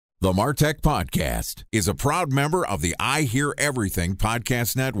The MarTech Podcast is a proud member of the I Hear Everything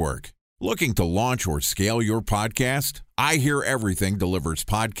Podcast Network. Looking to launch or scale your podcast? I Hear Everything delivers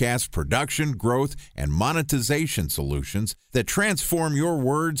podcast production, growth, and monetization solutions that transform your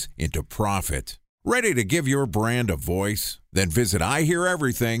words into profit. Ready to give your brand a voice? Then visit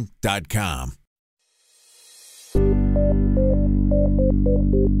iheareverything.com.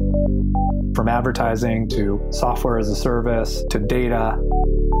 From advertising to software as a service to data.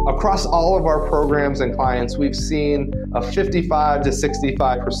 Across all of our programs and clients, we've seen a 55 to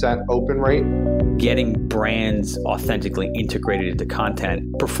 65% open rate. Getting brands authentically integrated into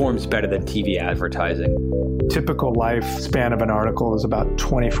content performs better than TV advertising. Typical lifespan of an article is about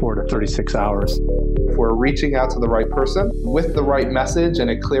 24 to 36 hours. If we're reaching out to the right person with the right message and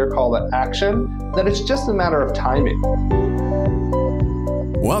a clear call to action, then it's just a matter of timing.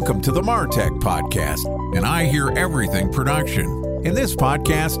 Welcome to the MarTech Podcast, an I Hear Everything production. In this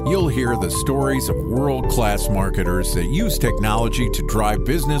podcast, you'll hear the stories of world-class marketers that use technology to drive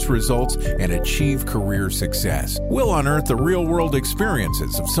business results and achieve career success. We'll unearth the real-world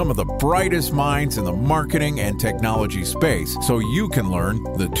experiences of some of the brightest minds in the marketing and technology space so you can learn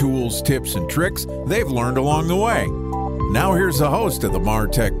the tools, tips, and tricks they've learned along the way. Now here's the host of the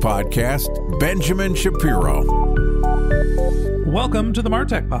MarTech Podcast, Benjamin Shapiro. Welcome to the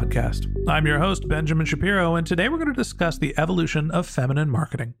MarTech Podcast. I'm your host, Benjamin Shapiro, and today we're going to discuss the evolution of feminine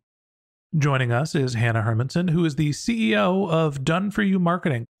marketing. Joining us is Hanna Hermanson, who is the CEO of Done For You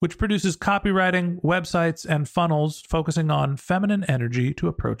Marketing, which produces copywriting, websites, and funnels focusing on feminine energy to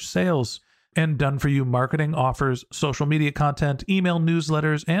approach sales. And Done For You Marketing offers social media content, email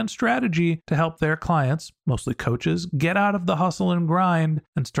newsletters, and strategy to help their clients, mostly coaches, get out of the hustle and grind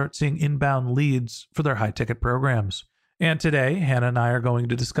and start seeing inbound leads for their high-ticket programs. And today, Hanna and I are going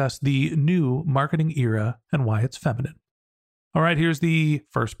to discuss the new marketing era and why it's feminine. All right, here's the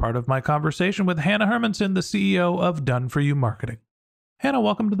first part of my conversation with Hanna Hermanson, the CEO of Done For You Marketing. Hanna,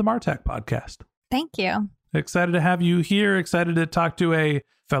 welcome to the MarTech Podcast. Thank you. Excited to have you here. Excited to talk to a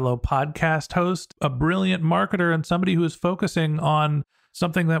fellow podcast host, a brilliant marketer, and somebody who is focusing on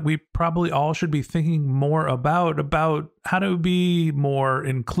something that we probably all should be thinking more about how to be more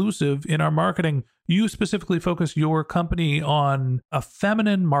inclusive in our marketing. You specifically focus your company on a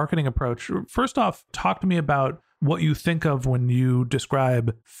feminine marketing approach. First off, talk to me about what you think of when you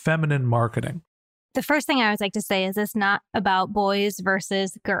describe feminine marketing. The first thing I always like to say is it's not about boys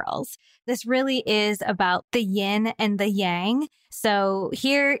versus girls. This really is about the yin and the yang. So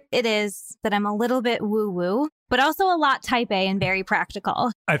here it is that I'm a little bit woo-woo, but also a lot type A and very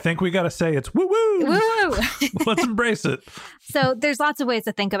practical. I think we got to say it's woo-woo. Woo-woo. Let's embrace it. So there's lots of ways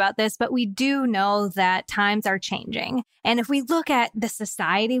to think about this, but we do know that times are changing. And if we look at the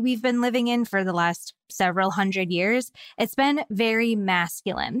society we've been living in for the last several hundred years, it's been very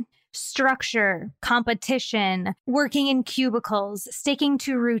masculine. Structure, competition, working in cubicles, sticking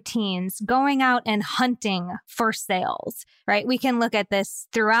to routines, going out and hunting for sales, right? We can look at this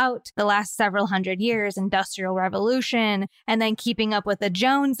throughout the last several hundred years, Industrial Revolution, and then keeping up with the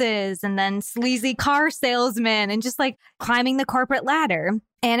Joneses, and then sleazy car salesmen, and just like climbing the corporate ladder.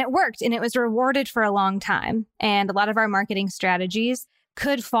 And it worked, and it was rewarded for a long time. And a lot of our marketing strategies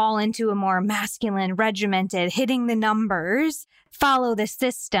could fall into a more masculine, regimented, hitting the numbers, follow the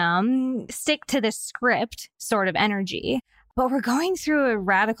system, stick to the script sort of energy. But we're going through a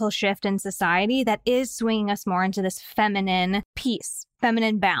radical shift in society that is swinging us more into this feminine piece,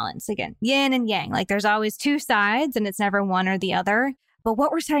 feminine balance. Again, yin and yang, like there's always two sides and it's never one or the other. But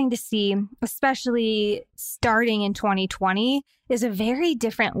what we're starting to see, especially starting in 2020, is a very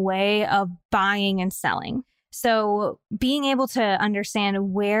different way of buying and selling. So being able to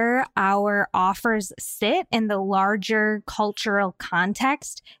understand where our offers sit in the larger cultural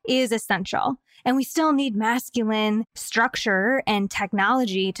context is essential. And we still need masculine structure and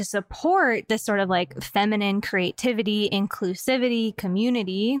technology to support this sort of like feminine creativity, inclusivity,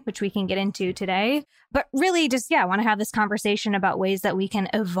 community, which we can get into today. But really just, want to have this conversation about ways that we can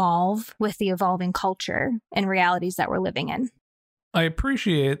evolve with the evolving culture and realities that we're living in. I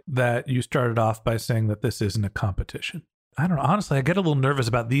appreciate that you started off by saying that this isn't a competition. I don't know. Honestly, I get a little nervous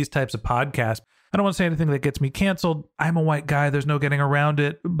about these types of podcasts. I don't want to say anything that gets me canceled. I'm a white guy. There's no getting around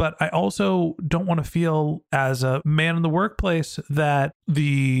it. But I also don't want to feel as a man in the workplace that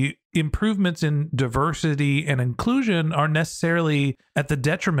the improvements in diversity and inclusion are necessarily at the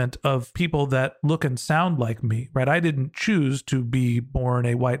detriment of people that look and sound like me, right? I didn't choose to be born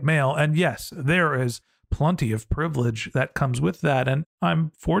a white male. And yes, there is plenty of privilege that comes with that. And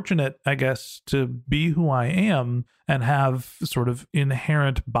I'm fortunate, I guess, to be who I am and have sort of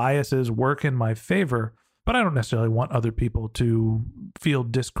inherent biases work in my favor. but I don't necessarily want other people to feel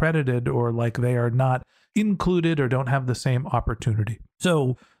discredited or like they are not included or don't have the same opportunity.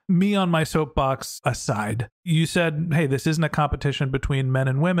 So me on my soapbox aside, you said, hey, this isn't a competition between men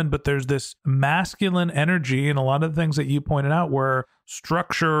and women, but there's this masculine energy. And a lot of the things that you pointed out were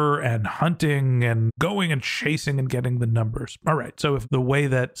structure and hunting and going and chasing and getting the numbers. All right. So if the way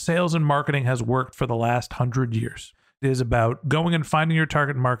that sales and marketing has worked for the last 100 years is about going and finding your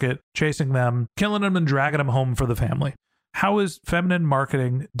target market, chasing them, killing them and dragging them home for the family, how is feminine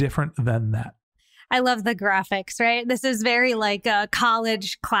marketing different than that? I love the graphics, right? This is very like a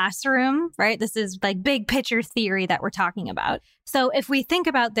college classroom, right? This is like big picture theory that we're talking about. So if we think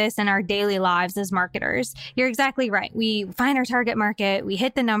about this in our daily lives as marketers, you're exactly right. We find our target market, we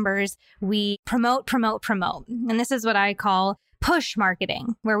hit the numbers, we promote. And this is what I call push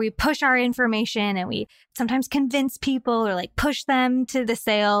marketing, where we push our information and we sometimes convince people or like push them to the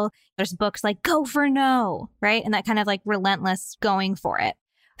sale. There's books like Go for No, right? And that kind of like relentless going for it.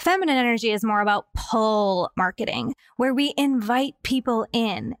 Feminine energy is more about pull marketing, where we invite people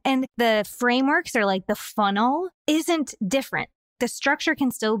in, and the frameworks or like the funnel isn't different. The structure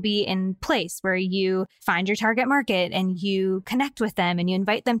can still be in place where you find your target market and you connect with them and you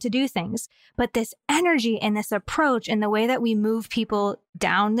invite them to do things. But this energy and this approach and the way that we move people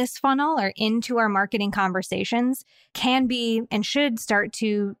down this funnel or into our marketing conversations can be and should start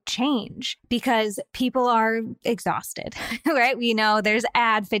to change because people are exhausted, right? We know there's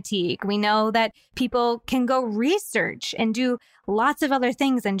ad fatigue. We know that people can go research and do lots of other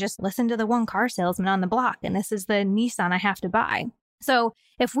things and just listen to the one car salesman on the block. And this is the Nissan I have to buy. So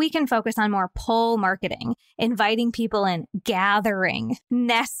if we can focus on more pull marketing, inviting people in, gathering,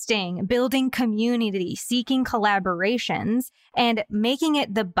 nesting, building community, seeking collaborations, and making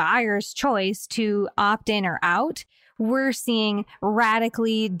it the buyer's choice to opt in or out, we're seeing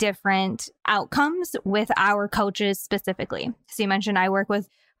radically different outcomes with our coaches specifically. So you mentioned I work with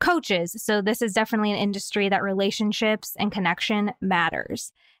coaches. So this is definitely an industry that relationships and connection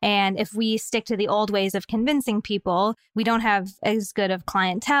matters. And if we stick to the old ways of convincing people, we don't have as good of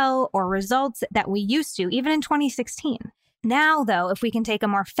clientele or results that we used to, even in 2016. Now, though, if we can take a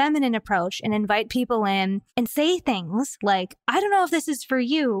more feminine approach and invite people in and say things like, I don't know if this is for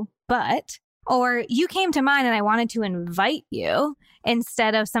you, but, or you came to mind and I wanted to invite you,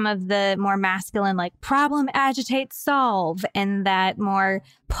 instead of some of the more masculine, like problem, agitate, solve, and that more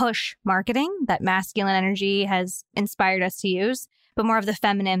push marketing that masculine energy has inspired us to use, but more of the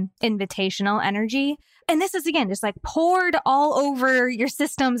feminine invitational energy. And this is, again, just like poured all over your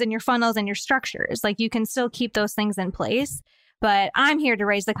systems and your funnels and your structures. Like you can still keep those things in place. But I'm here to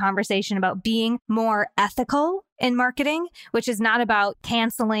raise the conversation about being more ethical in marketing, which is not about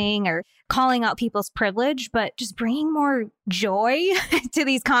canceling or calling out people's privilege, but just bringing more joy to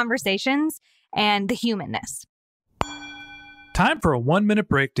these conversations and the humanness. Time for a 1-minute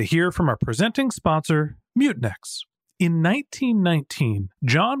break to hear from our presenting sponsor, Mutinex. In 1919,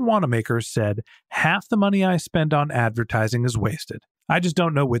 John Wanamaker said, "Half the money I spend on advertising is wasted. I just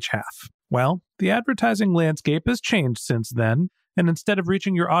don't know which half." Well, the advertising landscape has changed since then, and instead of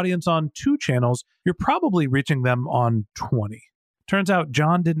reaching your audience on 2 channels, you're probably reaching them on 20. Turns out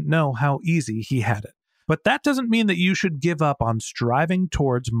John didn't know how easy he had it. But that doesn't mean that you should give up on striving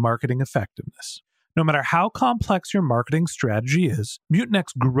towards marketing effectiveness. No matter how complex your marketing strategy is,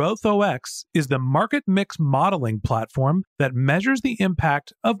 Mutinex Growth OX is the market mix modeling platform that measures the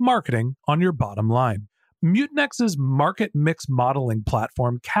impact of marketing on your bottom line. Mutinex's market mix modeling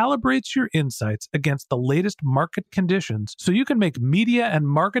platform calibrates your insights against the latest market conditions so you can make media and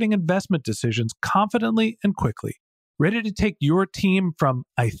marketing investment decisions confidently and quickly. Ready to take your team from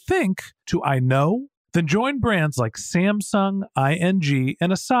I think to I know? Then join brands like Samsung, ING,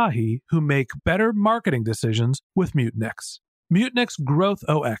 and Asahi who make better marketing decisions with Mutinex. Mutinex Growth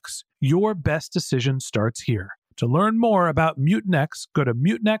OX. Your best decision starts here. To learn more about Mutinex, go to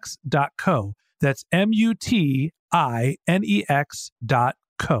mutinex.co. That's MUTINEX.co.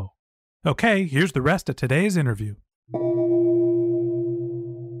 Okay, here's the rest of today's interview.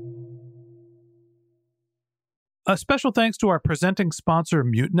 A special thanks to our presenting sponsor,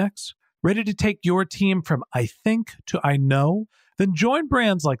 Mutinex. Ready to take your team from I think to I know? Then join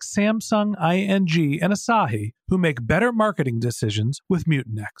brands like Samsung, ING, and Asahi who make better marketing decisions with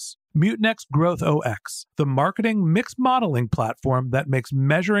Mutinex. Mutinex Growth OX, the marketing mix modeling platform that makes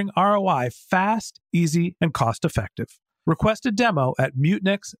measuring ROI fast, easy, and cost-effective. Request a demo at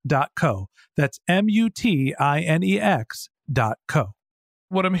mutinex.co. That's MUTINEX.co.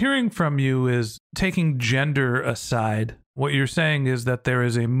 What I'm hearing from you is, taking gender aside, what you're saying is that there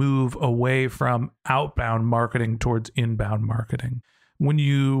is a move away from outbound marketing towards inbound marketing, When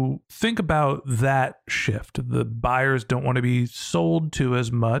you think about that shift, the buyers don't want to be sold to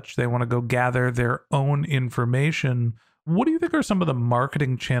as much. They want to go gather their own information. What do you think are some of the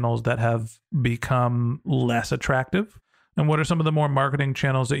marketing channels that have become less attractive? And what are some of the more marketing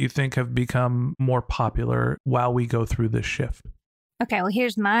channels that you think have become more popular while we go through this shift? Okay, well,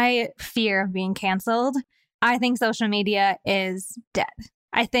 here's my fear of being canceled. I think social media is dead.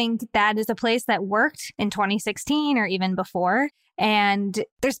 I think that is a place that worked in 2016 or even before. And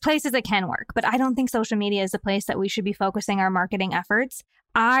there's places that can work, but I don't think social media is the place that we should be focusing our marketing efforts.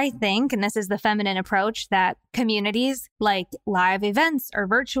 I think, and this is the feminine approach, that communities like live events or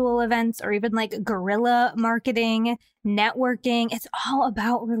virtual events or even like guerrilla marketing, networking, it's all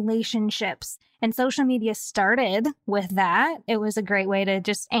about relationships. And social media started with that. It was a great way to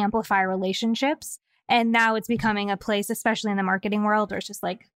just amplify relationships. And now it's becoming a place, especially in the marketing world, where it's just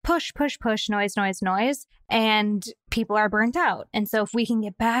like push, push, push, noise, noise, noise. And people are burnt out. And so if we can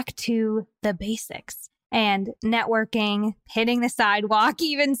get back to the basics and networking, hitting the sidewalk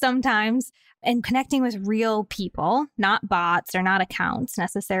even sometimes, and connecting with real people, not bots or not accounts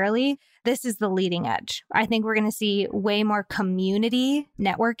necessarily, this is the leading edge. I think we're going to see way more community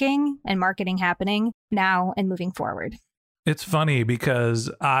networking and marketing happening now and moving forward. It's funny because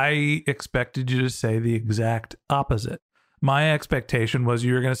I expected you to say the exact opposite. My expectation was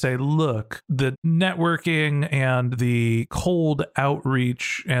you were going to say, look, the networking and the cold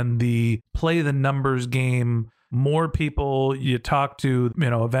outreach and the play the numbers game, more people you talk to,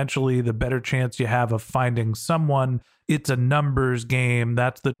 eventually the better chance you have of finding someone. It's a numbers game.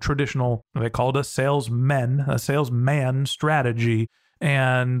 That's the traditional, they call it a salesman strategy.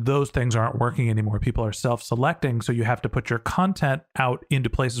 And those things aren't working anymore. People are self-selecting. So you have to put your content out into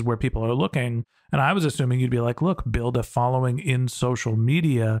places where people are looking. And I was assuming you'd be like, look, build a following in social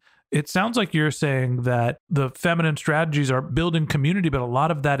media. It sounds like you're saying that the feminine strategies are building community, but a lot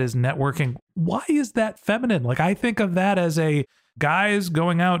of that is networking. Why is that feminine? Like, I think of that as a guys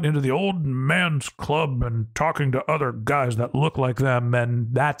going out into the old man's club and talking to other guys that look like them. And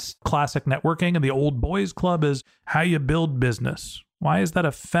that's classic networking. And the old boys club is how you build business. Why is that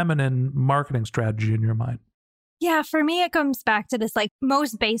a feminine marketing strategy in your mind? Yeah, for me, it comes back to this like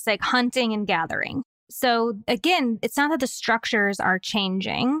most basic hunting and gathering. So again, it's not that the structures are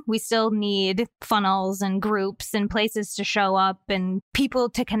changing. We still need funnels and groups and places to show up and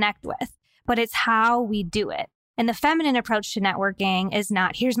people to connect with, but it's how we do it. And the feminine approach to networking is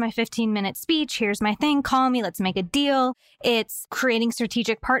not, here's my 15-minute speech, here's my thing, call me, let's make a deal. It's creating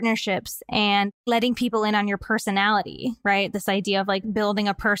strategic partnerships and letting people in on your personality, right? This idea of like building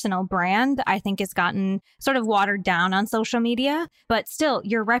a personal brand, I think has gotten sort of watered down on social media, but still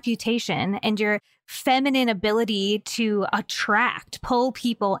your reputation and your feminine ability to pull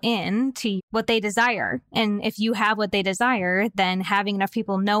people in to what they desire. And if you have what they desire, then having enough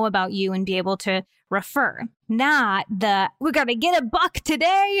people know about you and be able to refer, not we got to get a buck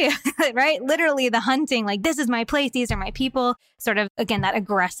today, right? Literally the hunting, like this is my place, these are my people, sort of, again, that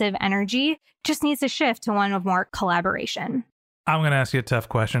aggressive energy just needs to shift to one of more collaboration. I'm going to ask you a tough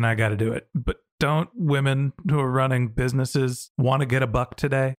question. I got to do it. But don't women who are running businesses want to get a buck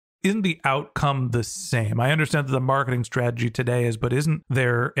today? Isn't the outcome the same? I understand that the marketing strategy today is, but isn't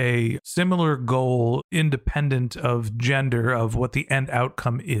there a similar goal independent of gender of what the end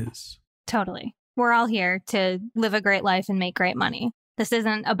outcome is? Totally. We're all here to live a great life and make great money. This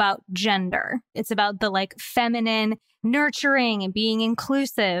isn't about gender. It's about the like feminine nurturing and being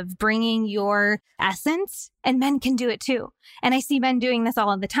inclusive, bringing your essence, and men can do it too. And I see men doing this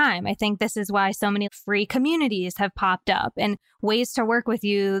all of the time. I think this is why so many free communities have popped up and ways to work with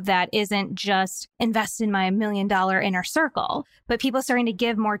you that isn't just invest in my $1 million inner circle, but people starting to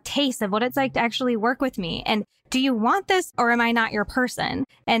give more taste of what it's like to actually work with me. And do you want this or am I not your person?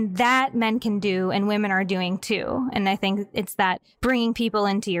 And that men can do and women are doing too. And I think it's that bringing people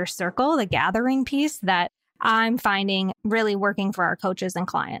into your circle, the gathering piece that I'm finding really working for our coaches and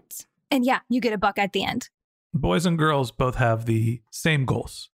clients. And yeah, you get a buck at the end. Boys and girls both have the same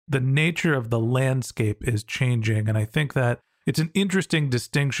goals. The nature of the landscape is changing. And I think that it's an interesting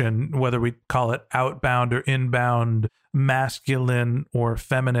distinction, whether we call it outbound or inbound, masculine or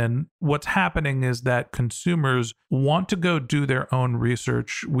feminine. What's happening is that consumers want to go do their own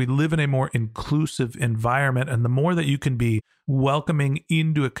research. We live in a more inclusive environment, and the more that you can be welcoming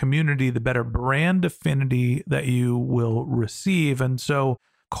into a community, the better brand affinity that you will receive. And so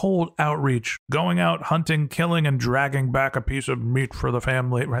cold outreach, going out hunting, killing, and dragging back a piece of meat for the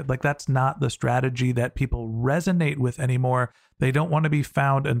family, right? Like that's not the strategy that people resonate with anymore. They don't want to be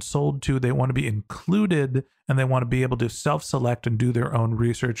found and sold to. They want to be included and they want to be able to self-select and do their own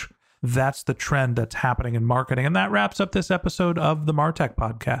research. That's the trend that's happening in marketing. And that wraps up this episode of the MarTech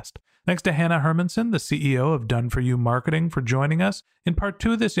Podcast. Thanks to Hanna Hermanson, the CEO of Done For You Marketing, for joining us. In part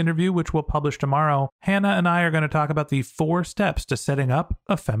 2 of this interview, which we'll publish tomorrow, Hanna and I are going to talk about the 4 steps to setting up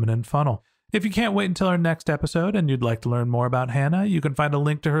a feminine funnel. If you can't wait until our next episode and you'd like to learn more about Hanna, you can find a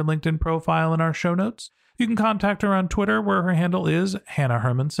link to her LinkedIn profile in our show notes. You can contact her on Twitter, where her handle is Hanna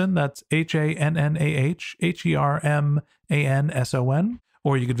Hermanson. That's HANNAHHERMANSON.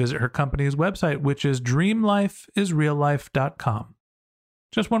 Or you could visit her company's website, which is dreamlifeisreallife.com.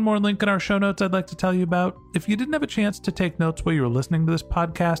 Just one more link in our show notes I'd like to tell you about. If you didn't have a chance to take notes while you were listening to this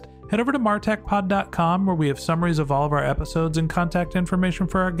podcast, head over to martechpod.com, where we have summaries of all of our episodes and contact information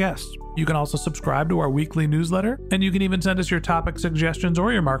for our guests. You can also subscribe to our weekly newsletter, and you can even send us your topic suggestions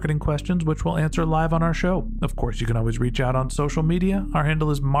or your marketing questions, which we'll answer live on our show. Of course, you can always reach out on social media. Our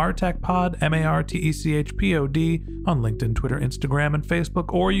handle is martechpod, MARTECHPOD, on LinkedIn, Twitter, Instagram, and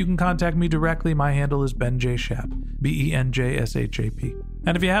Facebook, or you can contact me directly. My handle is Ben J. Shap, BENJSHAP.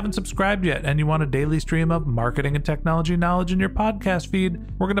 And if you haven't subscribed yet and you want a daily stream of marketing and technology knowledge in your podcast feed,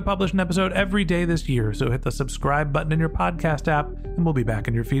 we're going to publish an episode every day this year, so hit the subscribe button in your podcast app, and we'll be back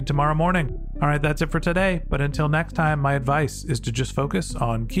in your feed tomorrow morning. All right, that's it for today, but until next time, my advice is to just focus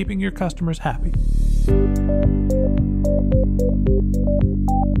on keeping your customers happy.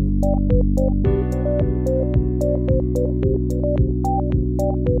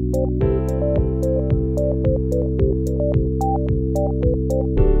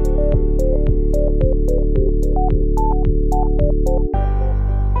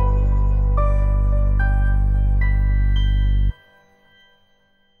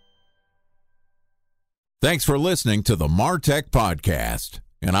 Thanks for listening to the MarTech Podcast,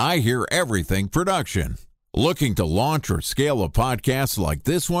 and I Hear Everything production. Looking to launch or scale a podcast like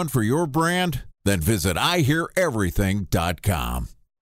this one for your brand? Then visit iheareverything.com.